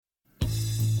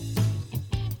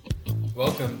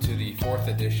Welcome to the fourth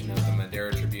edition of the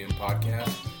Madera Tribune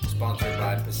podcast, sponsored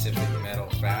by Pacific Metal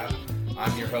Fab.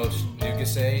 I'm your host,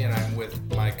 Nugase, and I'm with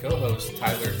my co-host,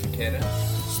 Tyler Takeda,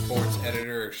 sports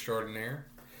editor extraordinaire.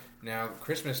 Now,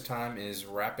 Christmas time is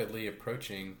rapidly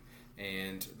approaching,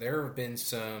 and there have been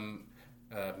some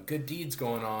good deeds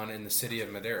going on in the city of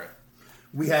Madera.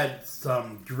 We had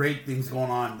some great things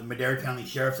going on. The Madera County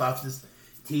Sheriff's Office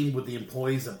teamed with the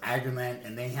employees of Agriland,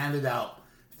 and they handed out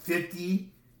 50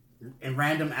 and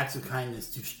random acts of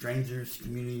kindness to strangers,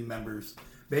 community members.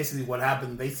 Basically what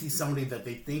happened, they see somebody that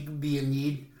they think would be in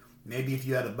need. Maybe if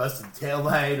you had a busted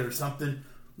taillight or something,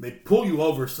 they pull you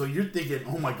over. So you're thinking,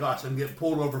 oh my gosh, I'm getting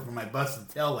pulled over for my busted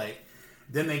taillight.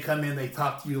 Then they come in, they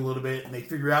talk to you a little bit, and they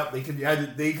figure out they could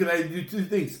either do two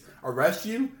things: arrest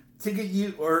you, ticket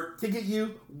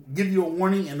you, give you a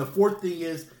warning. And the fourth thing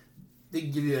is they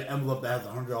give you an envelope that has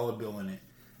a $100 bill in it.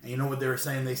 And you know what they were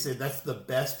saying? They said that's the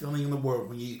best feeling in the world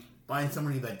when you find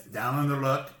somebody that's down on their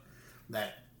luck,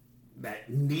 that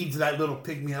needs that little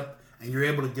pick-me-up, and you're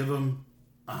able to give them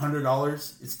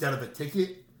 $100 instead of a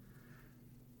ticket.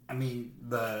 I mean,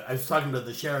 I was talking to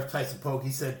the Sheriff, Tyson Polk. He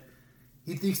said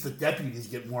he thinks the deputies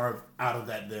get more out of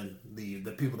that than the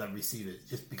people that receive it,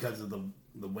 just because of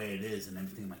the way it is and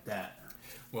everything like that.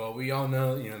 Well, we all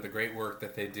know, the great work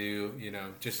that they do,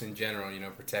 just in general,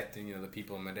 protecting, the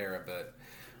people in Madera, but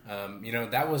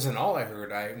that wasn't all I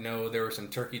heard. I know there were some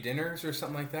turkey dinners or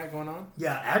something like that going on.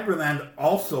 Yeah, Agriland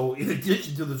also, in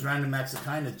addition to this random acts of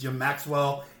kindness, Jim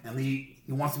Maxwell, and he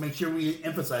wants to make sure we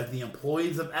emphasize the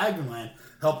employees of Agriland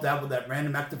helped out with that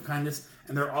random act of kindness,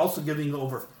 and they're also giving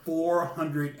over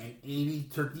 480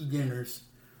 turkey dinners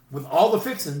with all the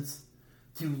fixings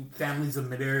to families of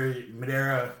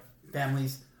Madera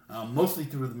families, mostly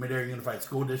through the Madera Unified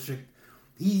School District.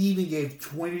 He even gave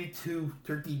 22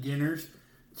 turkey dinners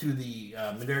to the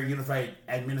Madera Unified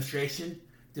Administration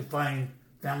to find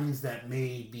families that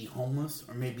may be homeless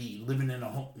or may be living in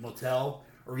a motel,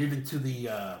 or even to the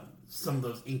some of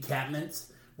those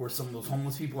encampments where some of those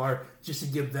homeless people are, just to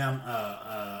give them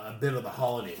a bit of the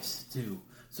holidays too.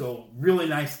 So really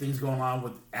nice things going on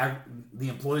with the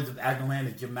employees of Agriland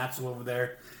and Jim Maxwell over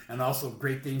there, and also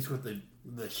great things with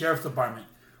the Sheriff's Department.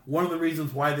 One of the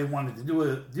reasons why they wanted to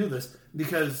do this,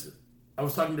 because I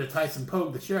was talking to Tyson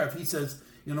Pogue, the sheriff. He says,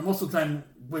 most of the time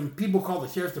when people call the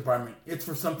Sheriff's Department, it's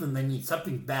for something they need,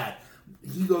 something bad.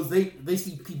 He goes, they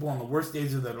see people on the worst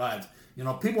days of their lives.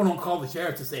 People don't call the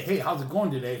sheriff to say, hey, how's it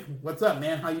going today? What's up,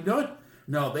 man? How you doing?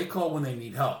 No, they call when they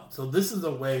need help. So this is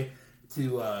a way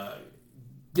to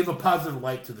give a positive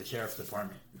light to the Sheriff's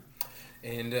Department.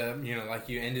 And, like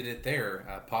you ended it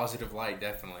there, positive light,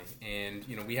 definitely. And,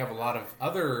 we have a lot of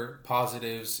other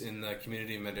positives in the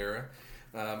community of Madera.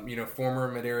 Former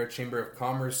Madera Chamber of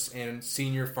Commerce and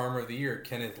Senior Farmer of the Year,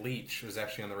 Kenneth Leach, was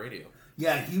actually on the radio.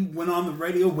 Yeah, he went on the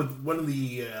radio with one of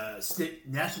the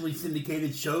nationally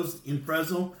syndicated shows in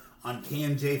Fresno on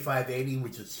KMJ 580,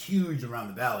 which is huge around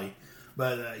the valley.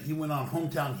 But he went on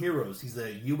Hometown Heroes. He's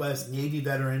a U.S. Navy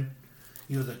veteran.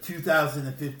 He was a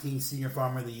 2015 Senior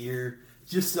Farmer of the Year.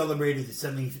 Just celebrated his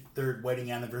 73rd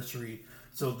wedding anniversary.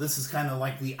 So this is kind of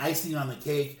like the icing on the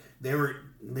cake. They were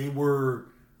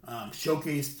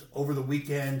showcased over the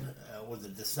weekend. Was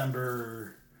it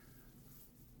December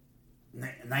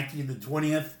 19th and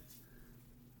 20th?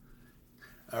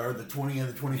 Or the 20th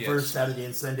and 21st, yes. Saturday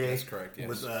and Sunday. That's correct, yes.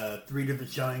 With 3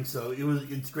 different showings. So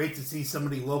it's great to see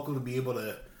somebody local to be able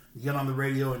to get on the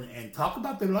radio and talk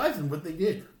about their lives and what they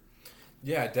did.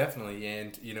 Yeah, definitely.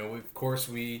 And, of course,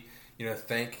 we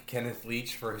thank Kenneth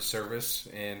Leach for his service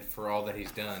and for all that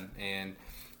he's done. And,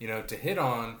 to hit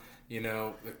on,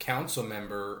 the council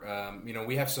member,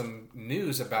 we have some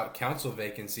news about council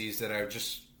vacancies that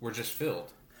were just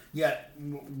filled. Yeah.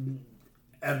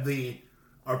 At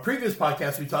our previous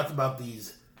podcast, we talked about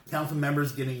these council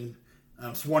members getting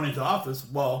sworn into office.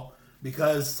 Well,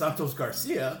 because Santos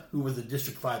Garcia, who was a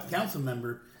District 5 council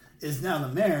member, is now the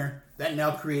mayor, that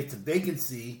now creates a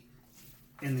vacancy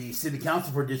in the city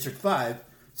council for District 5.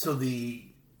 So the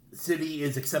city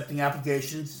is accepting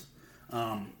applications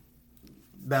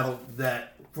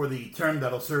that for the term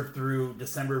that'll serve through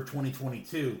December of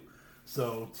 2022.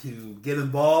 So to get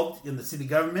involved in the city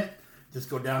government, just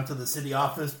go down to the city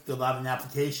office, fill out an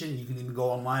application. You can even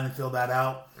go online and fill that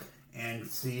out and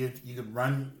see if you could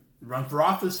run for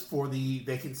office for the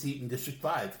vacant seat in District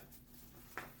 5.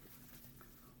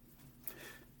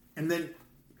 And then,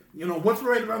 what's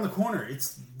right around the corner?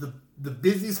 It's the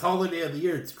busiest holiday of the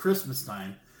year. It's Christmas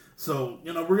time. So,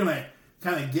 we're going to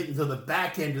kind of get into the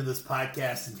back end of this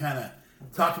podcast and kind of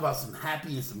talk about some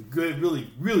happy and some good,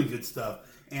 really, really good stuff.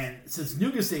 And since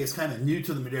Nougat is kind of new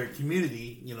to the Madera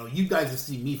community, you guys have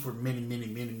seen me for many, many,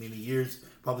 many, many years,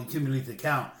 probably too many to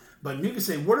count. But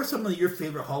Nougat, what are some of your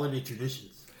favorite holiday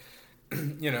traditions?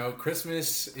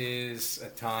 Christmas is a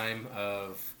time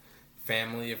of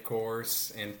family, of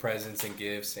course, and presents and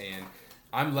gifts. And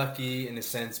I'm lucky in a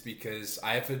sense because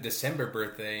I have a December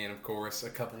birthday, and of course, a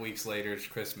couple weeks later is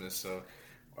Christmas. So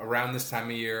around this time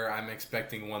of year, I'm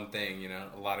expecting one thing,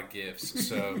 a lot of gifts.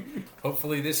 So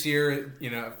hopefully this year,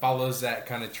 it follows that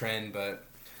kind of trend. But,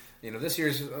 this year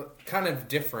is kind of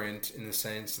different in the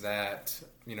sense that,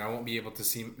 I won't be able to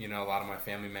see, a lot of my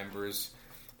family members.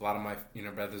 A lot of my,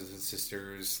 brothers and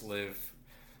sisters live,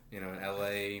 in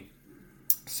LA,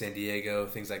 San Diego,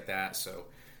 things like that. So,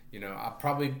 I'll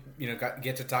probably,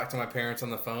 get to talk to my parents on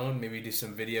the phone, maybe do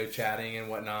some video chatting and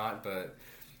whatnot. But,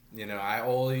 I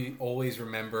always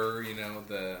remember,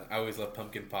 I always love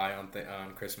pumpkin pie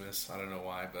on Christmas. I don't know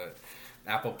why, but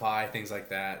apple pie, things like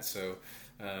that. So,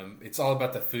 it's all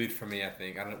about the food for me, I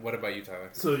think. What about you, Tyler?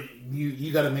 So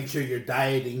you got to make sure you're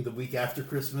dieting the week after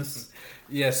Christmas.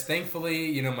 Yes,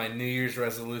 thankfully, my New Year's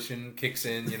resolution kicks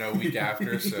in, a week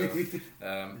after. So,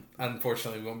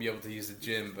 unfortunately, we won't be able to use the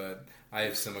gym, but I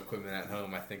have some equipment at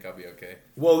home. I think I'll be okay.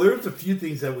 Well, there's a few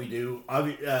things that we do.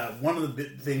 One of the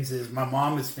big things is my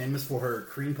mom is famous for her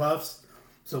cream puffs.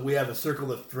 So we have a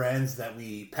circle of friends that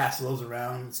we pass those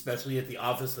around, especially at the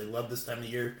office. They love this time of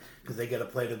year because they get a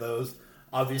plate of those.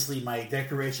 Obviously, my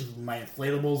decorations, my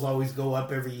inflatables always go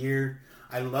up every year.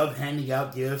 I love handing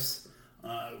out gifts.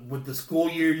 With the school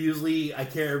year, usually I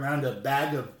carry around a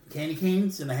bag of candy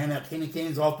canes, and I hand out candy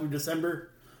canes all through December.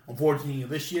 Unfortunately,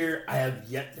 this year, I have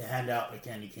yet to hand out a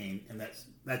candy cane, and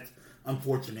that's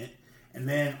unfortunate. And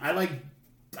then I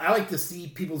like to see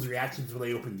people's reactions when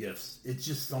they open gifts. It's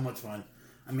just so much fun.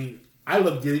 I mean, I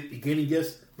love getting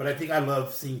gifts, but I think I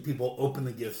love seeing people open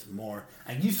the gifts more.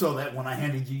 And you saw that when I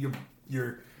handed you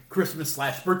your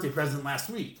Christmas/birthday present last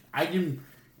week. I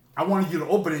wanted you to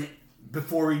open it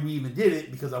before we even did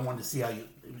it because I wanted to see how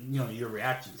your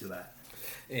reaction to that.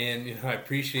 And I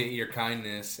appreciate your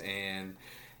kindness, and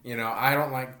I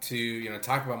don't like to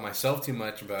talk about myself too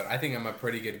much, but I think I'm a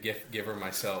pretty good gift giver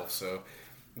myself. So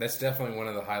that's definitely one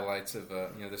of the highlights of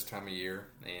this time of year,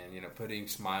 and putting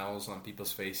smiles on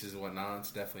people's faces and whatnot.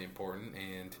 It's definitely important,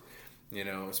 and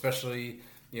especially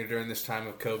during this time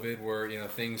of COVID where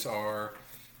things are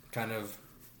kind of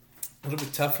a little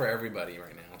bit tough for everybody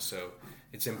right now. So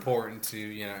it's important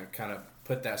to kind of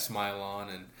put that smile on.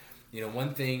 And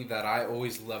one thing that I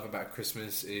always love about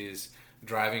Christmas is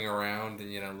driving around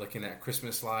and looking at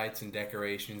Christmas lights and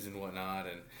decorations and whatnot.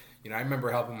 And I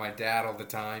remember helping my dad all the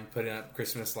time putting up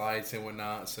Christmas lights and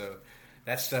whatnot. So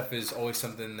that stuff is always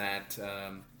something that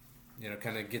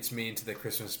kind of gets me into the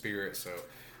Christmas spirit. So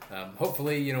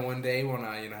hopefully, one day when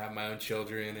I, have my own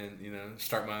children and,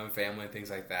 start my own family and things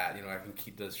like that, I can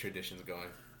keep those traditions going.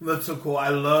 That's so cool. I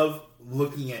love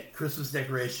looking at Christmas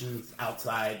decorations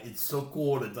outside. It's so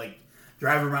cool to,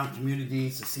 drive around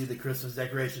communities to see the Christmas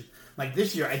decorations. Like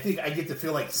this year, I think I get to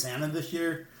feel like Santa this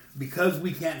year. Because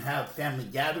we can't have family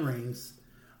gatherings,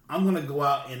 I'm going to go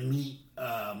out and meet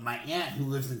my aunt who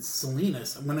lives in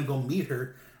Salinas. I'm going to go meet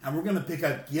her, and we're going to pick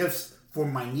up gifts for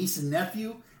my niece and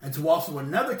nephew, and to also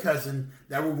another cousin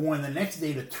that we're going the next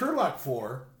day to Turlock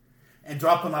for, and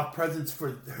dropping off presents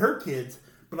for her kids,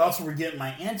 but also we're getting my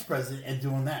aunt's present and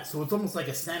doing that. So it's almost like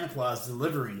a Santa Claus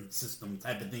delivering system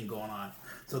type of thing going on.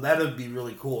 So that would be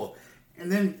really cool.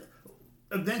 And then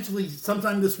eventually,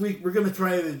 sometime this week, we're going to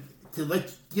try to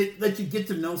let you get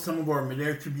to know some of our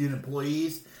Madera Tribune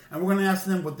employees, and we're going to ask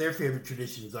them what their favorite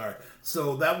traditions are.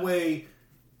 So that way,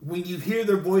 when you hear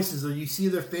their voices or you see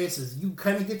their faces, you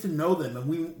kind of get to know them. And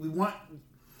we want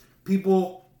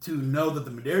people to know that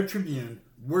the Madera Tribune,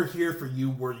 we're here for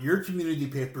you. We're your community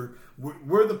paper.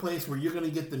 We're the place where you're going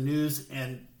to get the news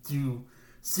and to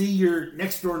see your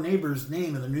next door neighbor's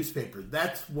name in the newspaper.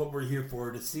 That's what we're here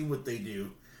for, to see what they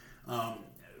do.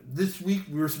 This week,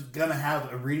 we were going to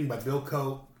have a reading by Bill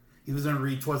Coate. He was going to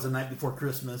read 'Twas the Night Before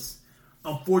Christmas.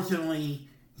 Unfortunately,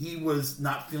 he was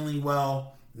not feeling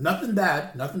well. Nothing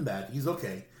bad. He's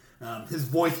okay. His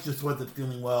voice just wasn't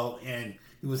feeling well, and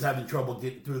he was having trouble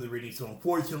getting through the reading. So,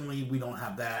 unfortunately, we don't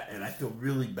have that, and I feel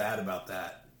really bad about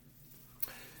that.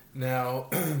 Now,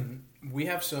 we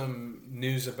have some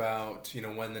news about,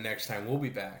 when the next time we'll be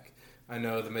back. I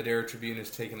know the Madera Tribune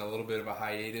has taken a little bit of a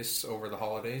hiatus over the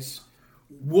holidays.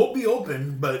 We'll be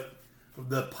open, but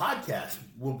the podcast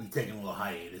will be taking a little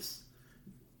hiatus.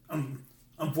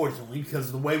 Unfortunately,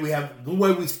 because the way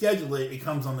we schedule it, it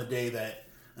comes on the day that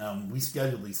we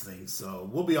schedule these things. So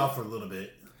we'll be off for a little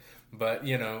bit. But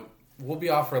we'll be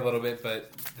off for a little bit.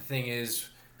 But the thing is,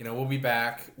 we'll be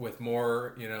back with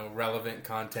more, relevant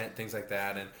content, things like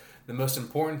that. And the most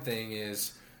important thing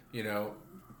is,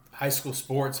 high school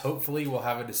sports, hopefully we'll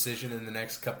have a decision in the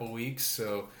next couple weeks.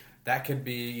 So that could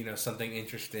be, something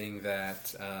interesting that,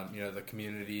 the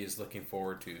community is looking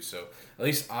forward to. So at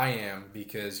least I am,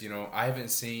 because, I haven't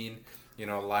seen, a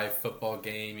live football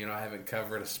game. I haven't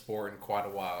covered a sport in quite a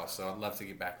while. So I'd love to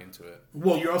get back into it.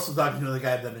 Well, you're also talking to the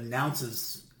guy that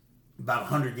announces about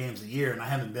 100 games a year, and I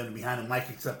haven't been behind a mic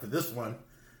except for this one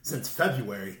since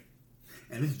February.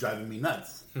 And it's driving me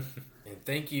nuts. And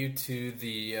thank you to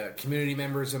the community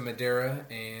members of Madera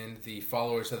and the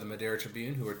followers of the Madera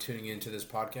Tribune who are tuning into this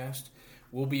podcast.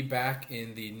 We'll be back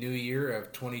in the new year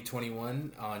of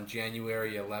 2021 on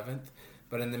January 11th.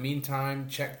 But in the meantime,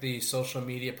 check the social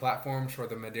media platforms for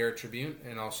the Madera Tribune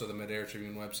and also the Madera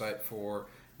Tribune website for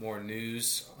more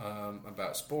news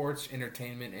about sports,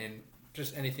 entertainment, and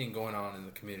just anything going on in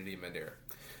the community of Madera.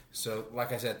 So,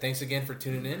 like I said, thanks again for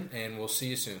tuning in, and we'll see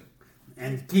you soon.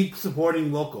 And keep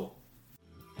supporting local.